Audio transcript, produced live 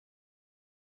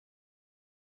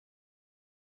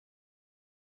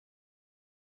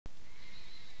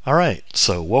Alright,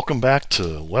 so welcome back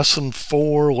to Lesson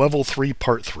 4, Level 3,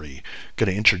 Part 3.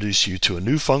 Going to introduce you to a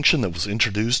new function that was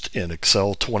introduced in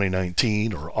Excel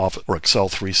 2019 or Excel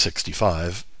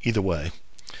 365, either way.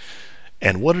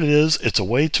 And what it is, it's a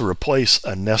way to replace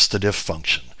a nested if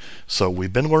function. So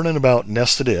we've been learning about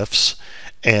nested ifs,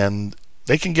 and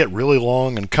they can get really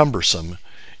long and cumbersome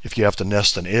if you have to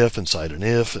nest an if inside an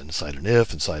if, inside an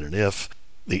if, inside an if.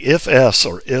 The ifs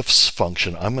or ifs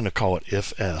function, I'm going to call it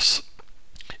ifs,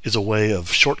 is a way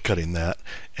of shortcutting that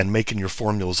and making your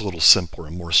formulas a little simpler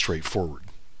and more straightforward.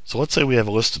 So let's say we have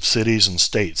a list of cities and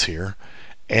states here,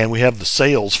 and we have the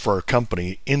sales for our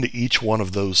company into each one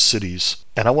of those cities,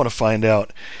 and I want to find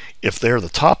out if they're the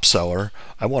top seller.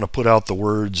 I want to put out the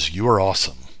words, "You are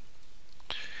awesome."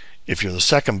 If you're the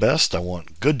second best, I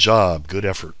want "good job, good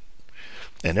effort."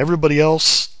 And everybody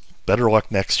else, better luck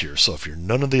next year. So if you're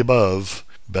none of the above,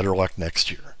 better luck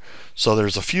next year. So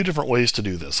there's a few different ways to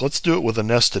do this. Let's do it with a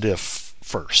nested if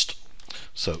first.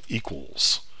 So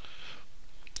equals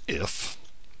if.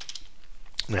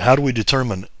 Now how do we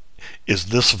determine, is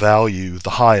this value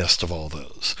the highest of all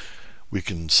those? We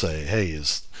can say, hey,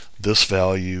 is this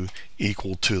value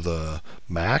equal to the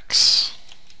max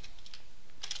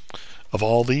of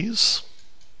all these?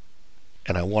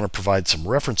 And I want to provide some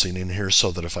referencing in here so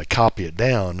that if I copy it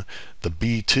down, the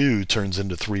B2 turns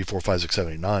into 3, 4, 5, 6,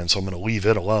 7, 8, 9. So I'm going to leave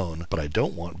it alone. But I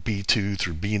don't want B2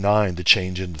 through B9 to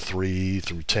change into 3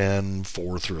 through 10,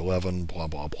 4 through 11, blah,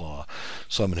 blah, blah.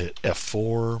 So I'm going to hit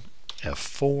F4,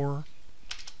 F4,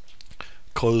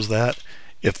 close that.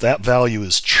 If that value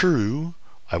is true,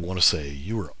 I want to say,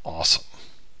 "You are awesome."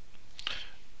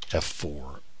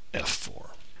 F4, F4.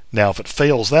 Now if it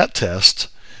fails that test,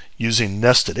 using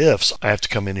nested ifs, I have to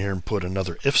come in here and put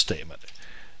another if statement.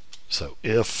 So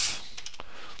if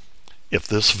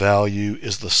this value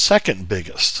is the second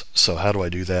biggest, so how do I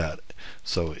do that?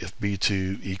 So if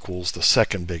B2 equals the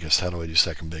second biggest, how do I do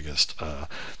second biggest? How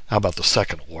about the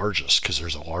second largest? Because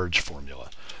there's a large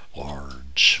formula.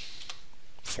 Large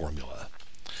formula.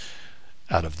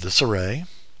 Out of this array,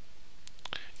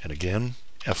 and again,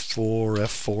 F4,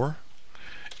 F4,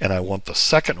 and I want the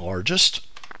second largest,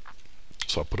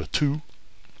 so I put a 2.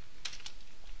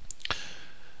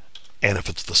 And if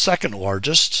it's the second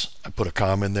largest, I put a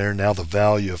comma in there. Now the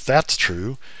value, if that's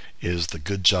true, is the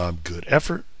good job, good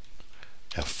effort.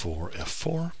 F4,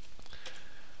 F4.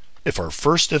 If our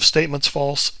first if statement's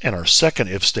false and our second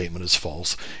if statement is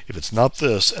false, if it's not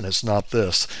this and it's not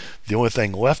this, the only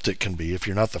thing left it can be, if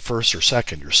you're not the first or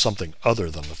second, you're something other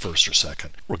than the first or second.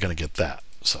 We're going to get that.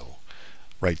 So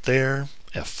right there,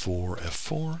 F4,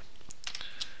 F4.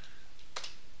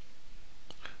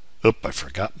 Oop, I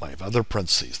forgot my other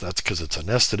parentheses. That's because it's a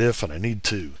nested if and I need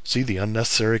 2. See the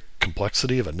unnecessary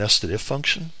complexity of a nested if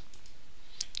function?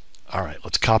 All right,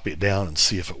 let's copy it down and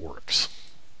see if it works.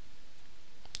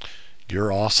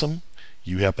 You're awesome.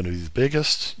 You happen to be the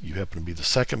biggest. You happen to be the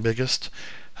second biggest.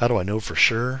 How do I know for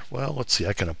sure? Well, let's see.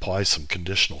 I can apply some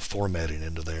conditional formatting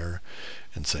into there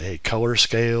and say, hey, color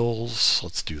scales.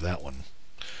 Let's do that one.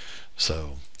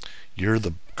 So you're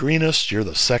the greenest. You're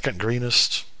the second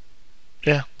greenest.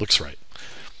 Yeah, looks right.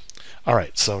 All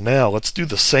right, so now let's do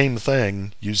the same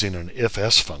thing using an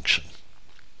ifs function.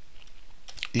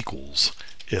 Equals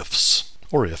ifs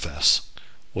or ifs.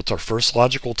 What's our first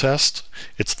logical test?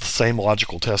 It's the same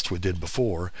logical test we did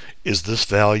before. Is this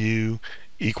value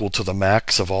equal to the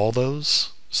max of all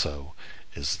those? So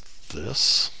is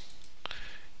this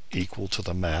equal to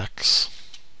the max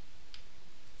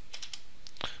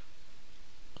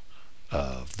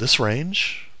of this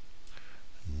range?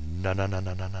 No.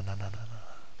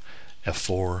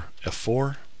 F4,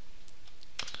 F4.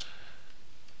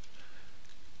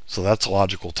 So that's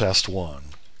logical test 1,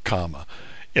 comma.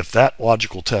 If that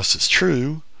logical test is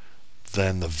true,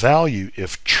 then the value,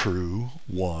 if true,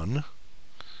 1,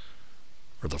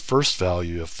 or the first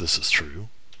value if this is true,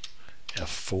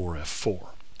 F4, F4,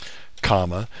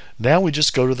 comma. Now we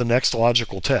just go to the next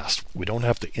logical test. We don't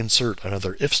have to insert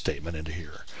another if statement into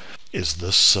here. Is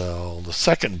this cell the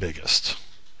second biggest?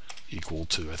 Equal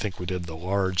to, I think we did the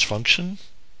large function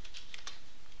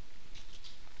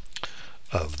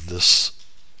of this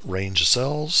range of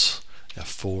cells,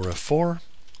 F4, F4,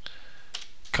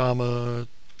 comma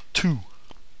 2.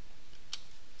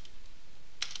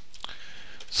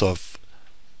 So if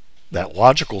that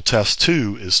logical test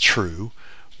 2 is true,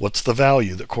 what's the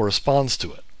value that corresponds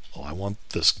to it? Well, I want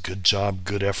this good job,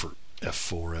 good effort,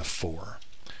 F4, F4,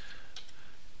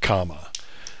 comma.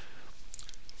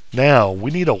 Now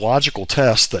we need a logical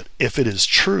test that if it is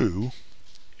true,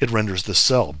 it renders this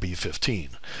cell B15.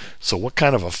 So what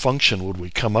kind of a function would we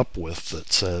come up with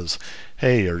that says,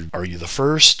 hey, are you the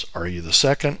first? Are you the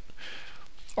second?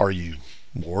 Are you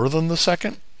more than the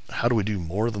second? How do we do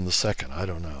more than the second? I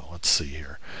don't know. Let's see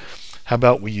here. How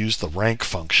about we use the rank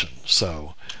function?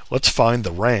 So let's find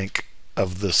the rank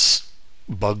of this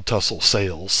bug tussle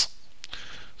sales.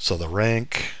 So the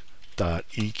rank dot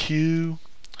EQ,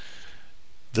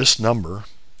 this number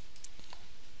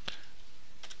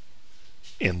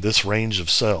in this range of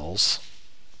cells,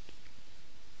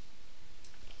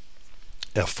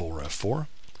 F4, F4,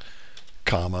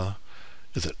 comma,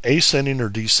 is it ascending or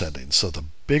descending? So the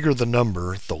bigger the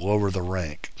number, the lower the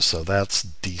rank. So that's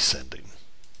descending.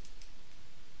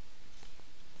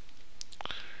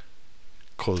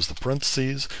 Close the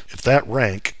parentheses. If that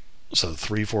rank, so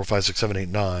 3, 4, 5, 6, 7, 8,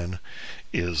 9,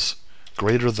 is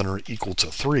greater than or equal to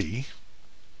 3,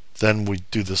 then we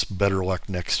do this better luck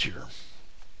next year.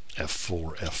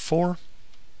 F4, F4.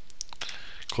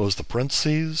 Close the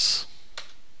parentheses.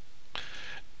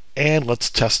 And let's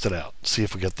test it out. See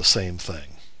if we get the same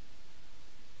thing.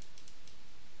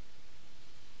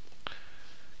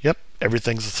 Yep,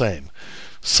 everything's the same.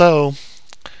 So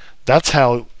that's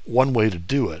how one way to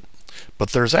do it.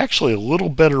 But there's actually a little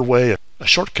better way, a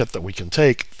shortcut that we can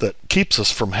take that keeps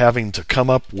us from having to come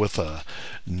up with a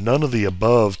none of the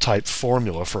above type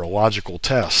formula for a logical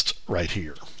test right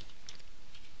here.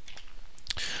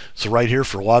 So right here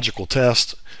for logical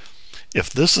test, if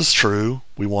this is true,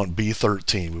 we want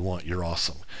B13. We want you're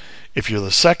awesome. If you're the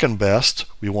second best,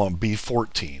 we want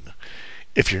B14.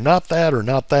 If you're not that or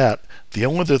not that, the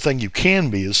only other thing you can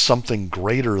be is something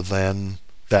greater than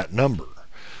that number.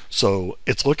 So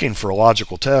it's looking for a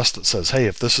logical test that says, hey,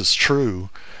 if this is true,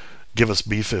 give us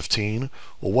B15.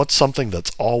 Well, what's something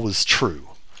that's always true?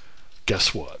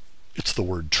 Guess what? It's the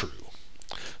word true.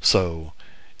 So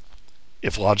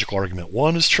if logical argument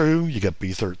 1 is true, you get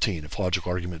B13. If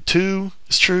logical argument 2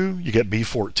 is true, you get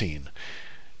B14.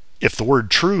 If the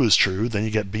word true is true, then you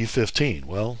get B15.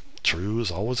 Well, true is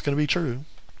always going to be true.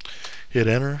 Hit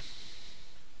enter.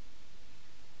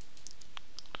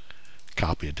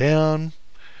 Copy it down.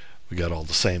 We got all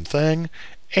the same thing.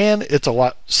 And it's a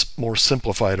lot more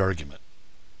simplified argument.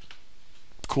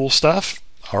 Cool stuff?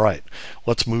 All right,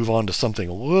 let's move on to something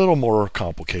a little more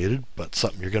complicated, but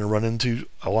something you're going to run into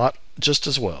a lot just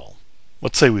as well.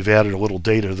 Let's say we've added a little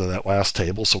data to that last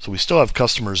table, so we still have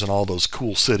customers in all those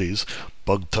cool cities,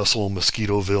 Bug Tussle,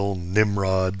 Mosquitoville,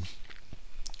 Nimrod,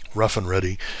 Rough and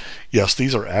Ready. Yes,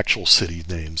 these are actual city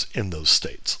names in those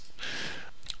states.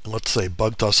 Let's say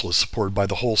Bug Tussle is supported by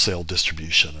the wholesale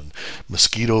distribution, and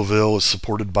Mosquitoville is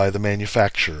supported by the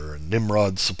manufacturer, and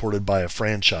Nimrod's supported by a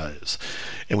franchise,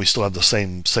 and we still have the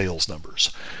same sales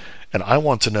numbers. And I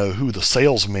want to know who the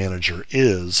sales manager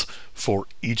is for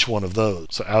each one of those.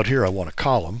 So out here I want a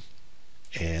column,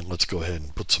 and let's go ahead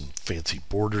and put some fancy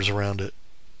borders around it.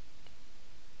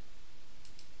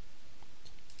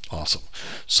 Awesome.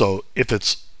 So if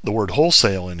it's the word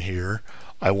wholesale in here,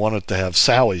 I want it to have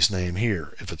Sally's name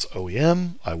here. If it's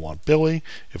OEM, I want Billy.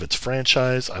 If it's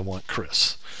franchise, I want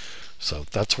Chris. So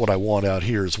that's what I want out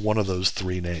here is one of those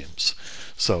three names.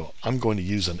 So I'm going to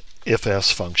use an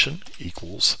if-s function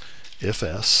equals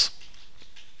if-s.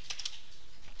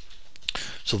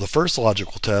 So the first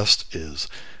logical test is,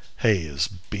 hey, is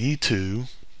B2,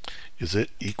 is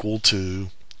it equal to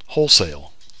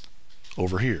wholesale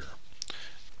over here?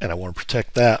 And I want to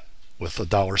protect that with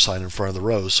a $sign in front of the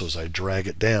row, so as I drag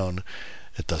it down,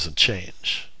 it doesn't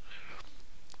change.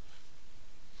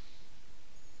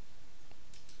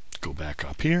 Go back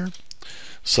up here.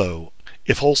 So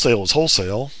if wholesale is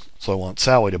wholesale, so I want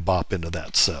Sally to bop into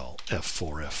that cell,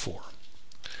 F4, F4.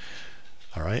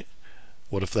 All right.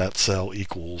 What if that cell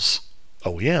equals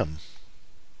OEM,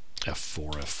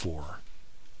 F4, F4?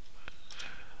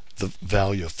 The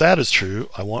value, if that is true,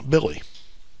 I want Billy,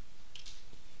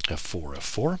 F4,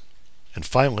 F4. And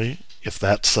finally, if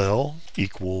that cell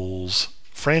equals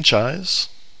franchise,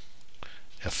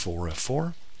 F4,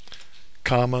 F4,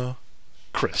 comma,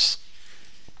 Chris,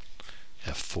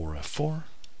 F4, F4,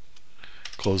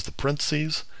 close the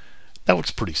parentheses. That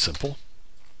looks pretty simple.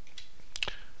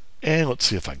 And let's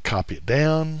see if I can copy it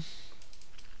down.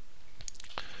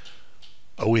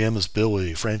 OEM is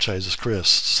Billy, franchise is Chris,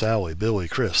 Sally, Billy,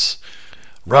 Chris.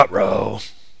 Ruh-roh.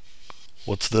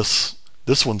 What's this?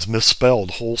 This one's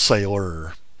misspelled,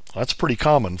 wholesaler. That's pretty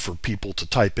common for people to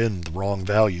type in the wrong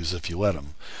values if you let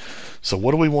them. So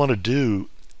what do we want to do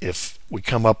if we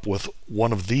come up with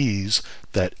one of these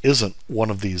that isn't one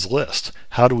of these lists?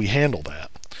 How do we handle that?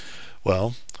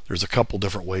 Well, there's a couple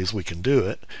different ways we can do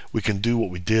it. We can do what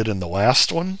we did in the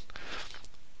last one,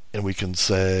 and we can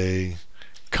say,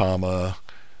 comma,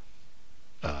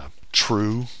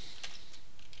 true,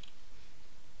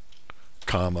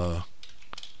 comma,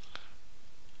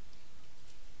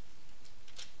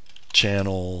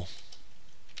 channel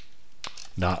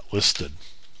not listed.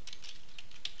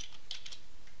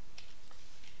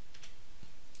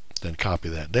 Then copy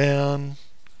that down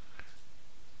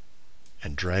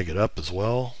and drag it up as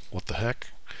well. What the heck?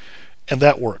 And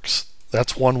that works.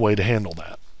 That's one way to handle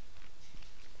that.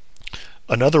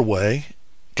 Another way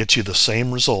gets you the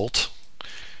same result,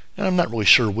 and I'm not really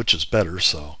sure which is better,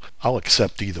 so I'll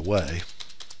accept either way.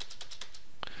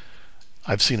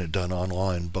 I've seen it done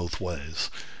online both ways.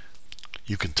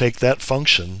 You can take that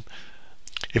function,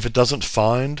 if it doesn't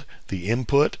find the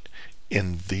input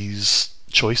in these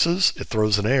choices, it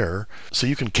throws an error. So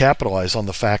you can capitalize on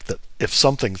the fact that if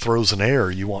something throws an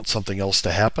error, you want something else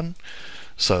to happen.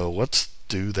 So let's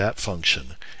do that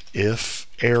function, if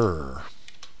error.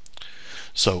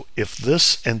 So if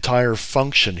this entire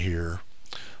function here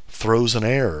throws an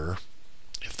error,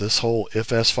 if this whole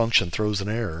if-s function throws an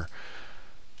error,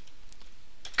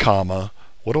 comma,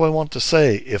 what do I want to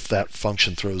say if that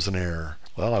function throws an error?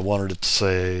 Well, I wanted it to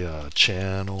say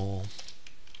channel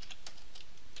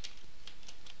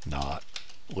not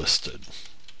listed.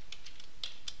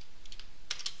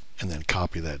 And then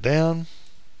copy that down.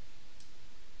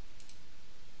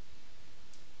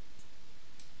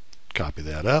 Copy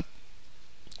that up.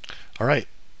 All right,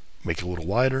 make it a little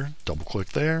wider, double click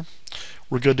there.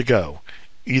 We're good to go.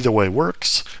 Either way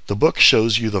works. The book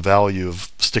shows you the value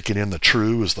of sticking in the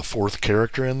true as the fourth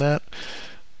character in that.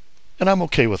 And I'm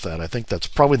okay with that. I think that's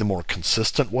probably the more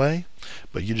consistent way,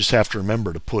 but you just have to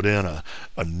remember to put in a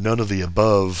none of the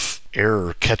above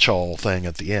error catch-all thing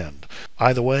at the end.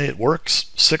 Either way, it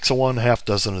works. 6 of one, half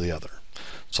dozen of the other.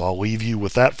 So I'll leave you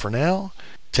with that for now.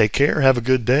 Take care, have a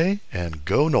good day, and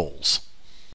go Noles.